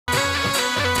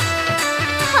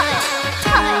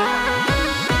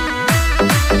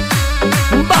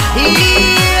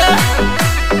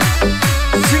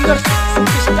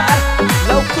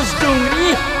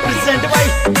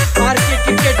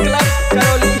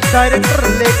Director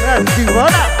lekhraj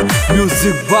diwara,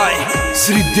 music by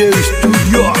Shridev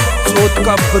studio चौथ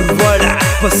का Parwada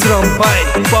पसरम bye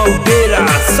पाउडेरा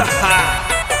सहा।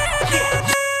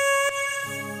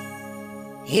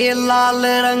 ये लाल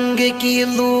रंग की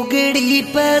लुगड़ी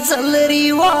पे जलरी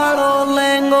वालो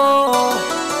लेंगो,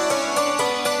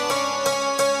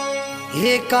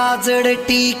 ये काजड़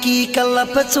टीकी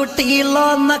कलप चुटीलो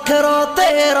नखरो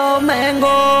तेरो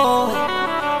महंगो,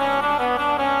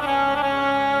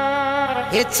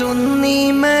 ये चुन्नी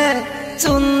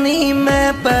में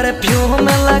परफ्यूम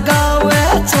लगावे,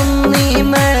 चुन्नी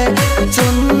में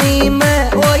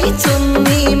ओई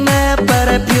चुन्नी में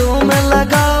परफ्यूम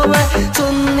लगावे,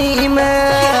 चुन्नी में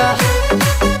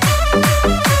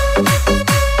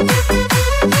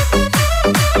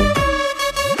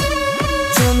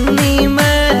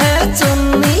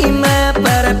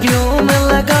परफ्यूम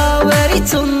लगावे,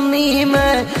 चुन्नी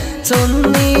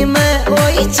में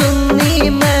ओई चुन्नी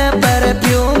में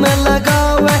परफ्यूम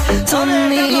लगावे,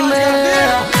 चुन्नी में।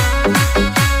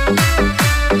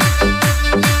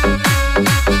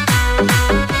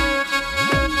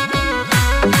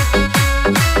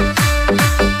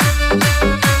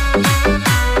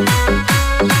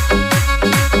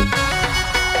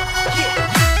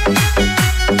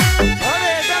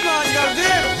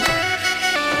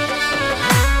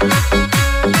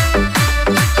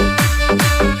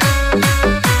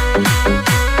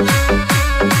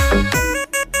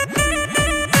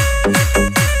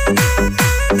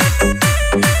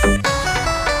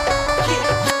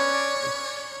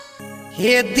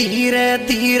 ये धीरे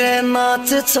धीरे नाच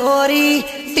छोरी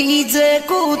डीजे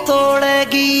को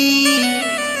तोड़ेगी,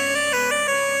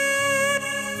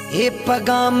 ये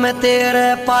पगा में तेरे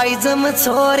पायजम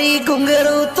छोरी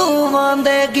घुंघरू तू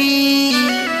बांधेगी,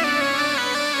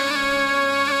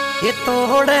 ये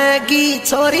तोड़ेगी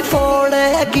छोरी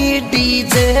फोड़ेगी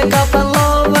डीजे का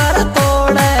फ्लावर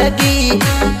तोड़ेगी,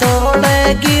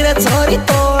 तोड़ेगी रे छोरी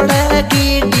तोड़ेगी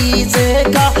डीजे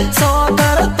का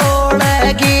सॉकर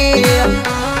तोड़ेगी।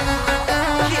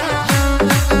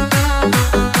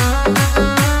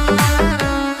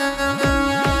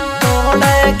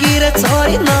 तोड़ेगी रे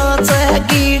छोरी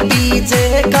नाचेगी डीजे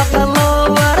का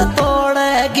फ्लावर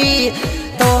तोड़ेगी,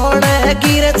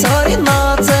 तोड़ेगी रे छोरी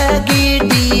नाचेगी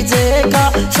डीजे का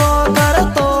सॉकर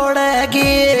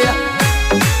तोड़ेगी।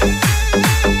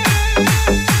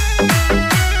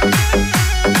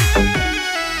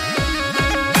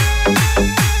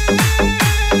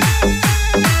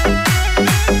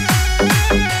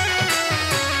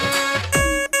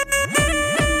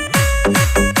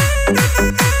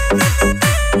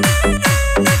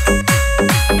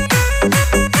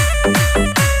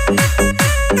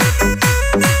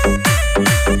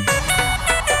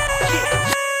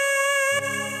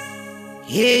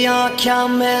 ये आँख्या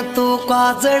में तू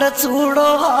काजड़ चूड़ो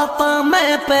हाथा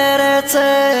में पैरे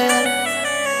छे,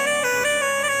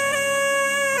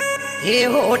 ये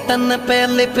होटन पे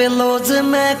लिप लोज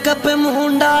में कप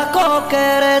मुंडा को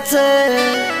करे छे,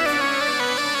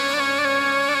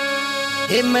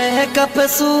 ये मेकअप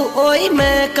सू ओई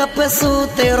मेकअप सू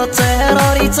तेरो चेहरा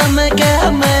चमके,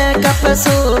 मेकअप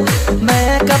सू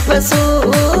मेकअप सू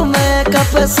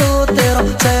तेरो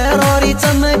चेहरा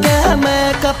चमके,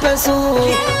 मेकअप सू।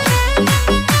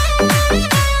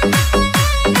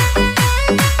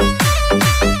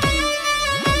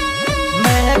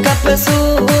 मेकअप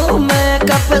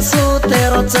सू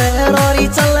तेरो चेहरा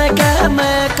चमके,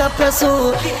 मेकअप सू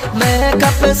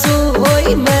ओई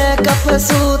मेकअप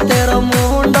सू तेरो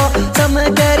मुंडो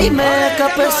चमकेरी,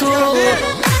 मेकअप सू।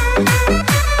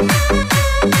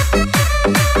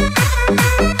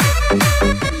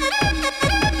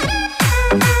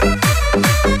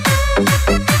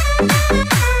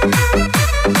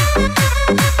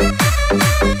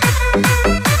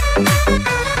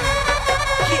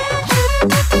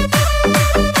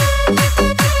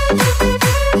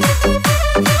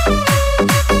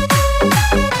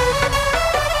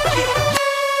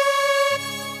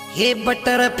 ये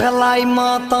बटर फैलाई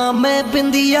माता में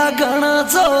बिंदिया घना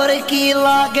जोर की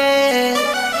लागे,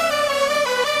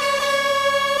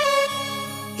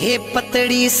 ये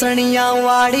पतड़ी सनिया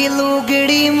वाड़ी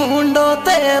लुगड़ी मुंडो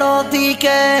तेरो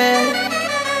दिखे,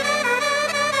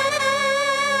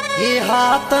 ये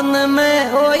हाथन में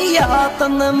ओई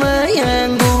हाथन में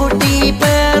अंगूठी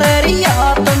पैरी,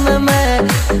 हाथन में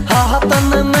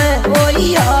ओई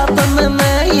हाथन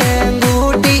में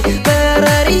अंगूठी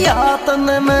पैरी, हाथन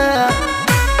में।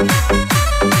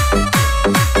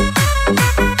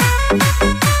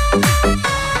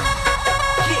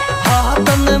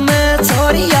 हाथन में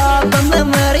छोरी हाथन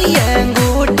मेरी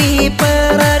अंगूठी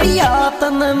पैरी,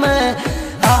 हाथन में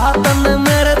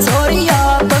छोरी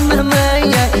हाथन में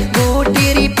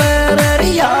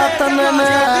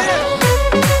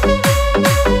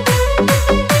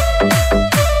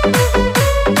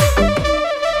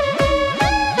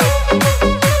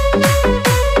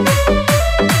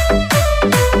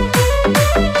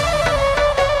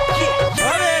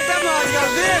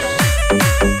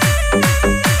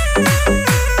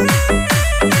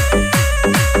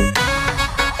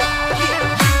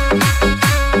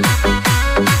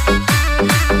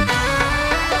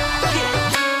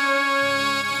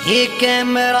ये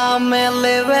कैमरा में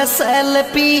लेवे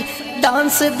सेल्फी,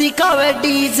 डांस दिखावे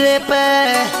डीजे पे।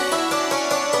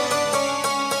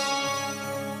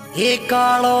 ये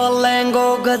कालो लहंगो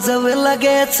गजब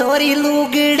लगे छोरी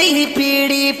लुगड़ी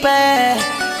पीड़ी पे।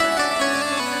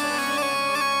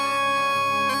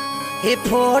 ये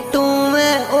फोटो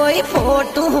में ओई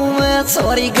फोटो में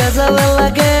छोरी गजब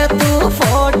लगे तू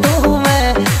फोटो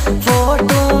में।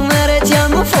 फोटो मेरे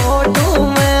जम फोटो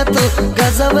में तू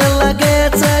गजब लगे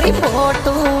तेरी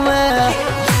फोटो में।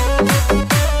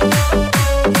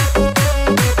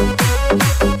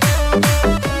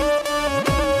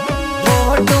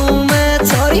 फोटो में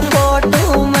छोरी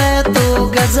फोटो में तू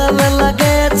गजब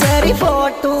लगे तेरी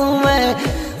फोटो में।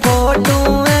 फोटो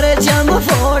मेरे जम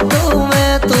फोटो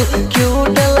में तू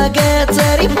क्यूट लगे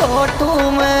तेरी फोटो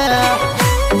में।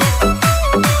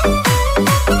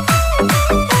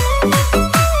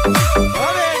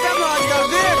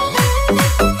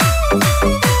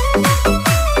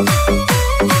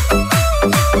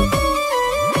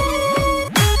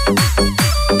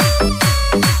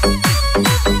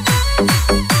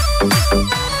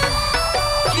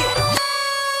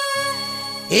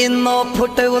 इनो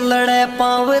फुट उलड़े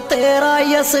पाव तेरा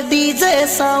यस डीजे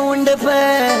साउंड पे।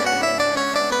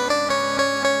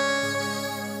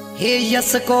 हे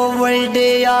यस को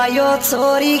वर्ल्डे आयो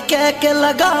छोरी कह के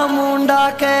लगा मुंडा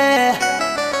के।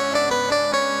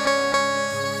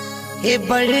 हे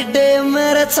बर्थडे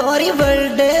मेरे छोरी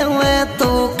बर्थडे में तू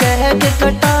कह के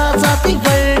कटा जाती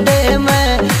बर्थडे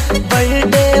में।